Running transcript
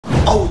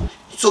Oh,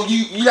 so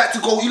you like to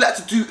go, you like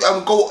to do,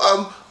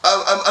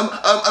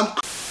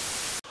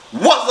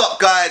 What's up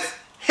guys?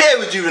 Here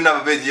with you with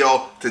another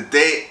video.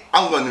 Today,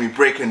 I'm going to be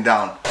breaking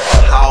down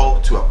how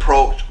to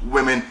approach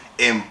women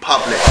in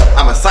public.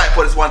 I'm excited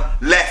for this one.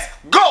 Let's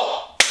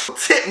go!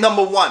 Tip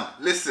number one,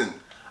 listen.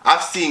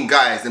 I've seen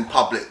guys in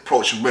public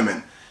approaching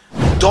women.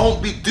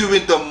 Don't be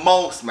doing the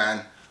most,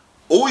 man.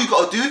 All you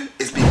gotta do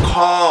is be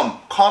calm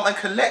and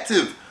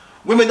collective.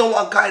 Women don't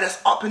want a guy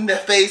that's up in their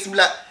face and be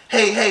like,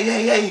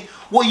 hey,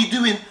 what are you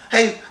doing?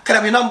 Hey, can I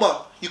have your number?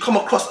 You come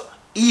across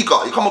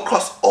eager, you come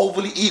across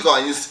overly eager,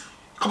 and you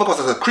come across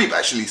as a creep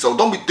actually. So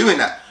don't be doing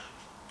that.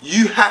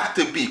 You have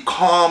to be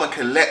calm and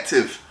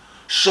collective.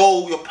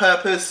 Show your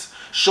purpose,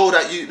 show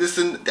that you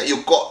listen, that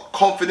you've got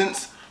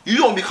confidence. You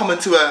don't be coming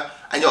to her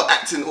and you're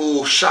acting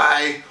all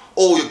shy,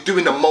 or you're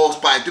doing the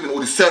most by doing all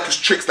these circus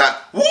tricks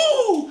that,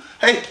 woo!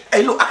 Hey,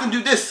 look, I can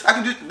do this, I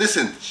can do,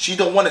 listen, she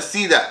don't want to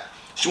see that.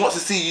 She wants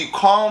to see you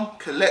calm,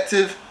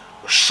 collective,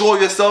 sure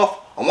of yourself,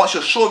 and once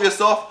you're sure of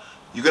yourself,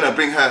 you're going to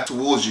bring her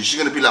towards you. She's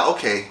going to be like,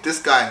 okay,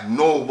 this guy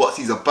knows what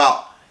he's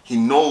about. He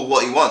knows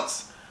what he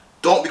wants.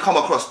 Don't become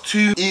across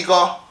too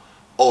eager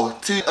or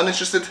too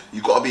uninterested.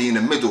 You've got to be in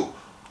the middle.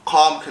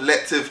 Calm,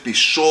 collective, be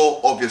sure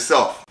of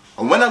yourself.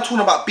 And when I'm talking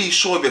about be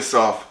sure of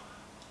yourself,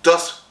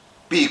 just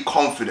be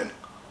confident.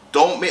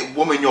 Don't make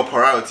woman your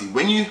priority.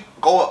 When you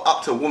go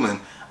up to a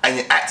woman and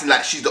you're acting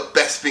like she's the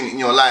best thing in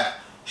your life,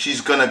 she's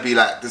gonna be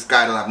like, this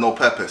guy don't have no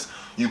purpose.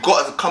 You've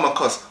got to come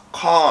across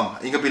calm.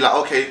 And you're gonna be like,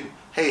 okay,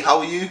 hey, how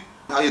are you?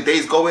 How your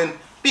day's going?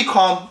 Be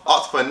calm,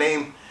 ask for a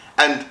name,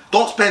 and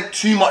don't spend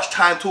too much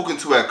time talking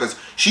to her because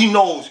she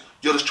knows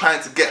you're just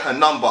trying to get her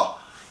number.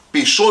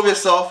 Be sure of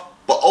yourself,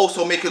 but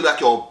also make it look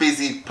like you're a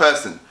busy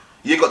person.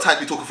 You ain't got time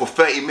to be talking for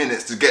 30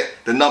 minutes to get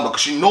the number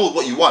because she knows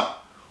what you want.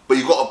 But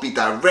you got to be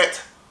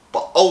direct,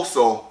 but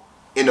also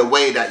in a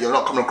way that you're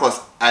not coming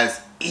across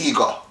as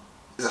eager.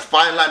 There's a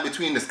fine line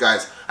between this,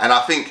 guys. And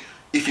I think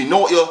if you know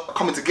what you're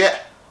coming to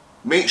get,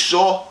 make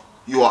sure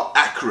you are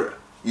accurate.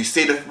 You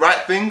say the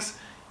right things,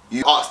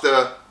 you ask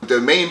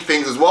the main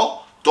things as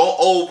well. Don't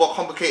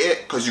overcomplicate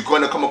it because you're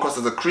going to come across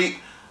as a creep,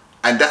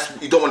 and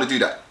you don't want to do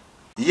that.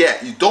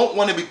 Yeah, you don't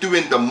want to be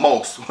doing the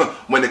most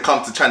when it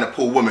comes to trying to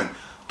pull women.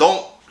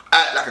 Don't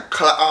act like a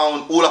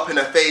clown all up in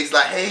her face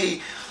like, hey,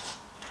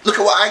 look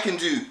at what I can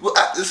do.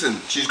 Listen,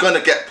 she's going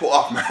to get put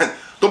off, man.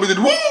 Don't be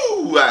doing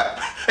woo!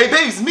 Hey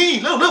babe, it's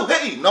me. No,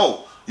 hey.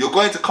 No, you're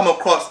going to come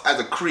across as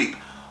a creep.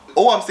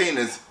 All I'm saying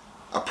is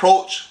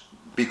approach,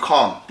 be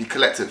calm, be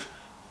collective,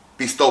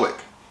 be stoic.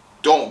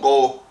 Don't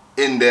go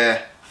in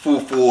there full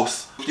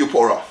force. You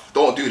put her off.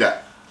 Don't do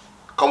that.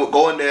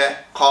 Go in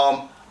there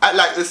calm. Act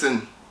like,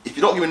 listen, if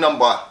you don't give me a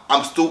number,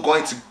 I'm still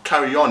going to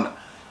carry on.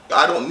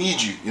 I don't need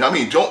you. You know what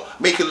I mean? Don't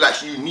make it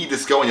like you need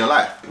this girl in your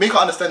life. Make her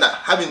understand that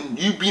having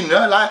you being in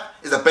her life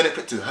is a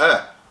benefit to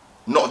her,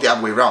 not the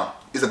other way around.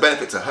 It's a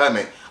benefit to her,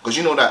 mate. Because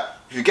you know that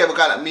if you get a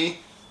guy like me,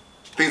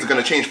 things are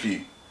going to change for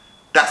you.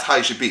 That's how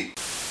you should be.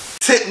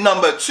 Tip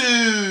number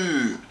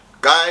two.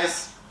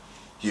 Guys,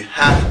 you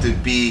have to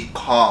be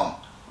calm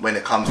when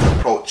it comes to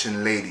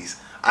approaching ladies.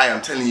 I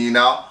am telling you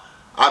now,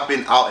 I've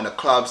been out in the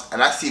clubs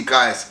and I see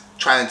guys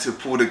trying to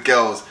pull the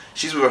girls.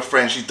 She's with her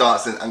friend, she's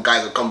dancing, and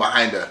guys will come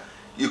behind her.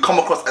 You come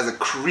across as a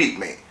creep,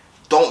 mate.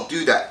 Don't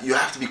do that. You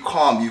have to be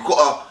calm. You've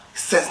got to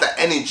sense that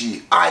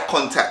energy. Eye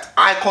contact.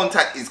 Eye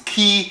contact is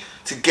key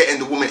to getting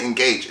the woman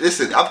engaged.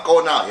 Listen, I've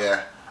gone out,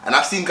 yeah, and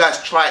I've seen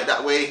guys try it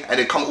that way, and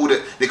they come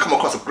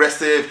across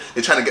aggressive.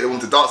 They're trying to get the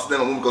woman to dance with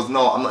them, and the woman goes,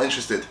 no, I'm not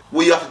interested.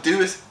 What you have to do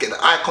is get the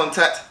eye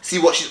contact, see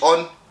what she's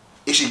on.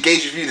 If she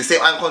engages with you, the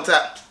same eye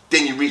contact,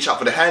 then you reach out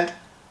for the hand,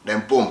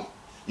 then boom,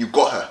 you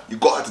got her. You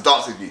got her to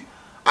dance with you.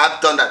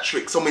 I've done that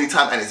trick so many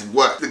times and it's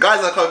worked. The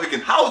guys are kind of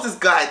thinking, how is this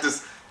guy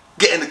just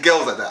getting the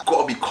girls like that? You've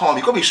got to be calm.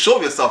 You've got to be sure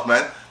of yourself,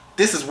 man.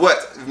 This has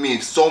worked with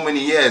me so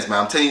many years, man.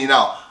 I'm telling you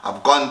now.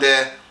 I've gone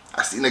there,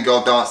 I've seen a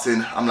girl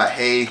dancing. I'm like,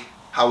 hey,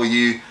 how are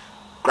you?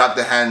 Grab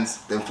the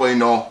hands. Then before you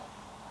know,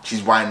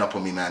 she's winding up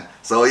on me, man.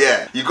 So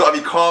yeah, you've got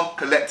to be calm,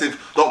 collective.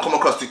 Don't come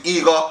across too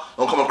eager.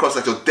 Don't come across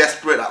like you're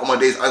desperate. Like, oh my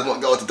days, I just want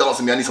a girl to dance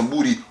with me. I need some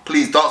booty.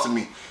 Please dance with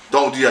me.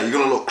 Don't do that. You're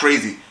going to look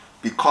crazy.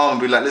 Be calm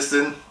and be like,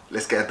 listen,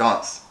 let's get a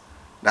dance.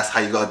 That's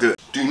how you gotta do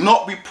it. Do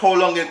not be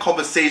prolonging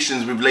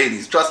conversations with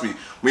ladies. Trust me,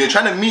 when you're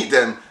trying to meet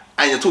them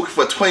and you're talking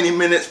for 20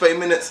 minutes, 30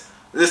 minutes,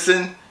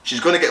 listen,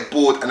 she's gonna get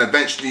bored and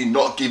eventually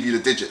not give you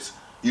the digits.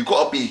 You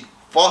gotta be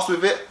fast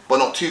with it, but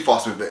not too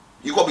fast with it.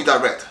 You gotta be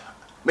direct.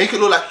 Make it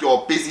look like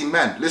you're a busy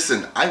man.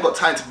 Listen, I ain't got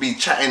time to be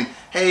chatting,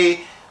 hey,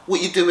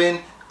 what you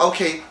doing?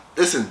 Okay,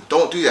 listen,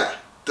 don't do that.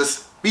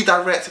 Just be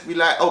direct, be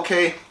like,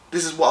 okay,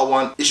 this is what I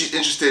want. If she's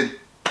interested,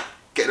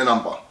 get the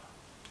number.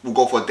 We'll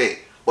go for a date.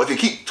 But if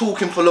you keep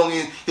talking for long,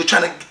 you're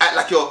trying to act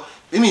like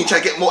trying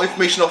to get more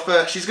information off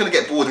her, she's going to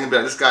get bored and be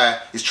like, this guy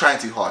is trying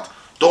too hard.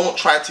 Don't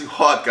try too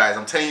hard, guys.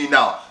 I'm telling you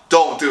now,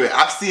 don't do it.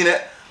 I've seen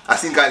it. I've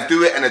seen guys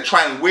do it and they're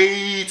trying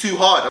way too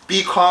hard.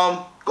 Be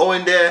calm, go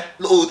in there,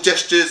 little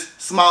gestures,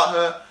 smile at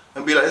her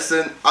and be like,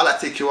 listen, I'd like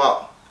to take you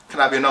out. Can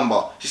I have your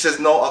number? She says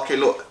no. Okay,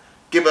 look,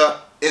 give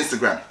her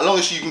Instagram. As long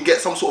as you can get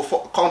some sort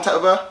of contact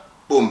with her,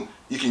 boom,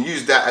 you can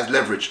use that as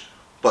leverage.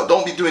 But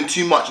don't be doing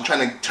too much and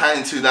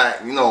trying to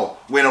like, you know,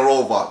 win her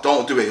over.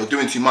 Don't do it. You're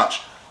doing too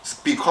much.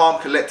 Just be calm,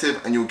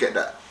 collective, and you'll get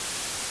that.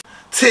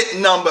 Tip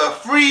number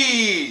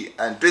 3,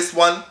 and this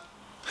one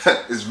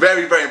is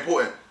very, very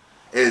important,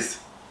 is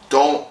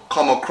don't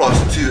come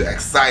across too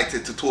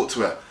excited to talk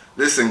to her.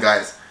 Listen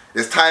guys,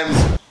 there's times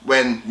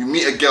when you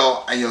meet a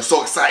girl and you're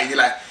so excited, you're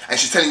like, and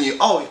she's telling you,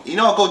 oh, you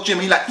know I go gym,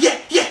 you're like, yeah,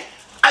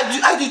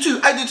 I do too.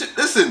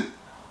 Listen,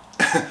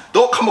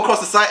 don't come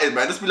across excited,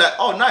 man. Just be like,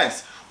 oh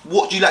nice,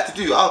 what do you like to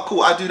do? Oh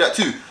cool, I do that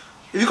too.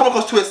 If you come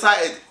across too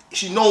excited,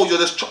 she knows you're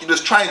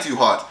just trying too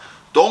hard.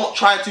 Don't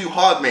try too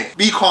hard, mate.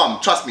 Be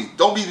calm, trust me.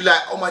 Don't be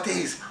like, oh my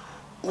days,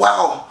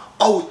 wow,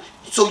 oh,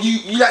 so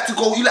you like to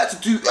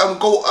do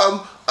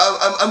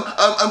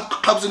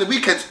clubs on the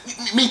weekends?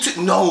 Me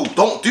too. No,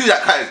 don't do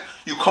that, guys.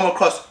 You come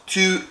across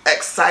too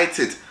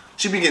excited.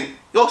 She thinking,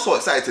 you're so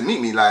excited to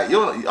meet me, like I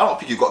don't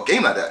think you got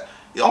game like that.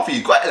 I don't think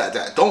you got it like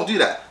that. Don't do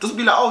that. Just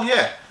be like, oh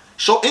yeah,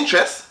 show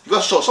interest. You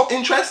gotta show some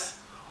interest,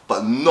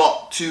 but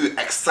not too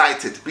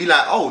excited. Be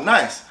like, oh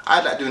nice,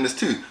 I like doing this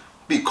too.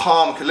 Be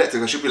calm, collective,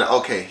 and she'll be like,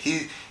 okay,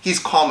 he's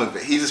calm with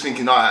it. He's just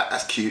thinking, alright,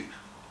 that's cute,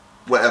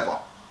 whatever.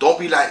 Don't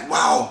be like,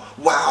 wow,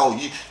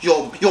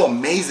 you're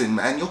amazing,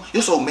 man.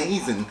 You're so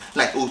amazing.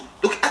 Like, oh,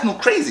 look, acting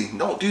crazy.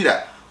 Don't do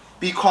that.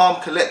 Be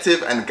calm,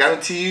 collective, and I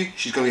guarantee you,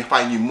 she's gonna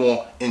find you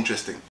more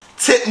interesting.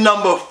 Tip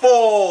number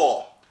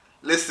 4.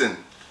 Listen,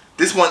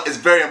 this one is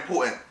very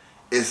important.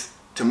 Is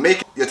to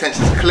make your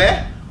intentions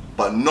clear,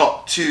 but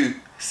not too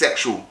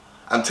sexual.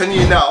 I'm telling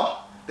you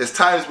now, there's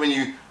times when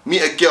you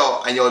meet a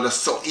girl and you're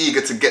just so eager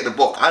to get the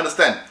book. I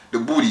understand the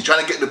booty,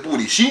 trying to get the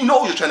booty. She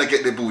knows you're trying to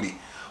get the booty,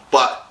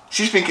 but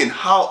she's thinking,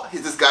 how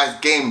is this guy's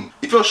game?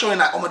 If you're showing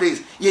like, oh my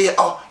days, yeah,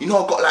 oh, you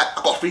know, I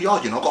got 3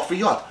 yards, you know, I got 3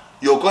 yards.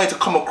 You're going to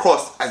come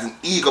across as an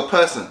eager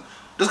person.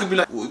 Just gonna be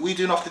like, what are you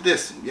doing after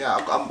this? Yeah,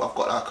 I've got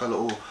like a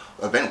little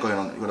event going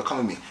on. You wanna come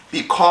with me?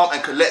 Be calm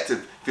and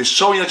collective. If you're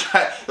showing you're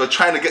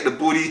trying to get the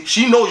booty,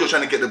 she knows you're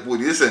trying to get the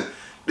booty. Listen,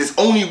 this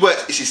only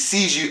works if she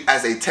sees you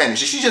as a 10. If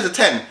she sees you as a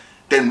 10,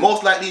 then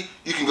most likely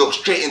you can go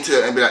straight into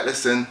it and be like,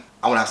 listen,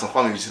 I wanna have some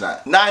fun with you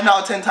tonight. 9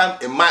 out of 10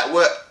 times, it might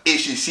work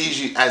if she sees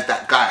you as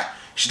that guy.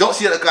 If she don't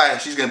see that guy,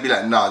 she's gonna be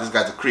like, nah, this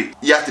guy's a creep.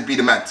 You have to be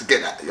the man to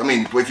get that. I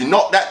mean, but if you're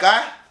not that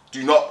guy,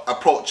 do not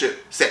approach it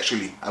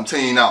sexually. I'm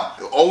telling you now,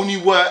 it'll only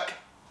work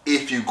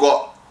if you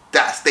got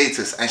that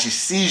status and she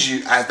sees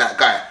you as that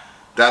guy.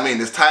 Do you know what I mean?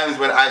 There's times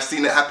when I've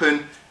seen it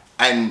happen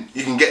and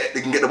you can get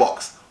the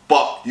box,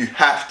 but you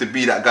have to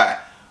be that guy.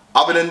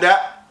 Other than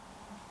that,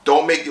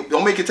 don't make your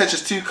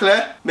intentions too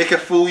clear. Make her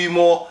fool you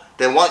more.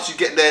 Then once you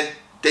get there,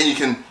 then you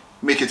can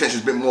make your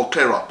intentions a bit more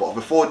clearer. But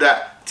before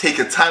that, take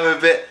your time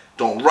with it.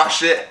 Don't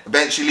rush it.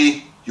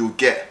 Eventually, you'll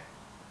get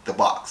the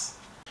box.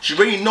 She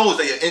already knows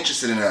that you're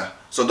interested in her.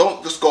 So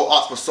don't just go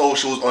ask for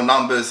socials or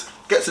numbers.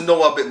 Get to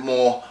know her a bit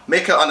more.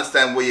 Make her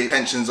understand where your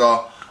intentions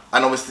are.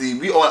 And obviously,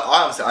 I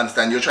obviously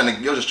understand you're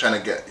just trying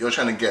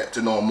to get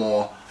to know her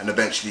more and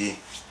eventually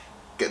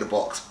get the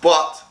box.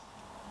 But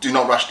do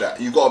not rush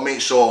that. You gotta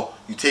make sure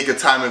you take your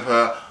time with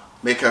her,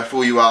 make her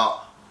feel you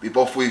out. We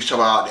both feel each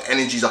other out. The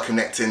energies are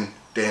connecting.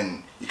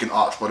 Then you can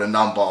ask for the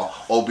number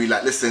or be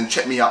like, listen,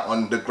 check me out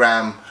on the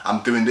gram.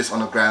 I'm doing this on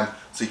the gram,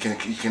 so you can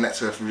connect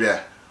to her through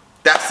there.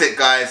 That's it,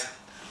 guys.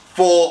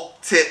 4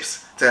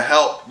 tips to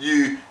help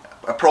you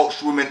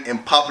approach women in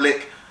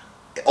public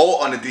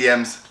or on the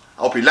DMs.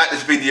 I hope you like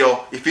this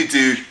video. If you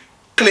do,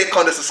 click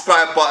on the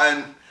subscribe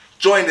button,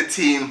 join the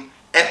team,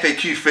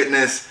 FAQ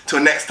Fitness.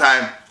 Till next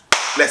time,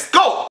 let's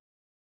go!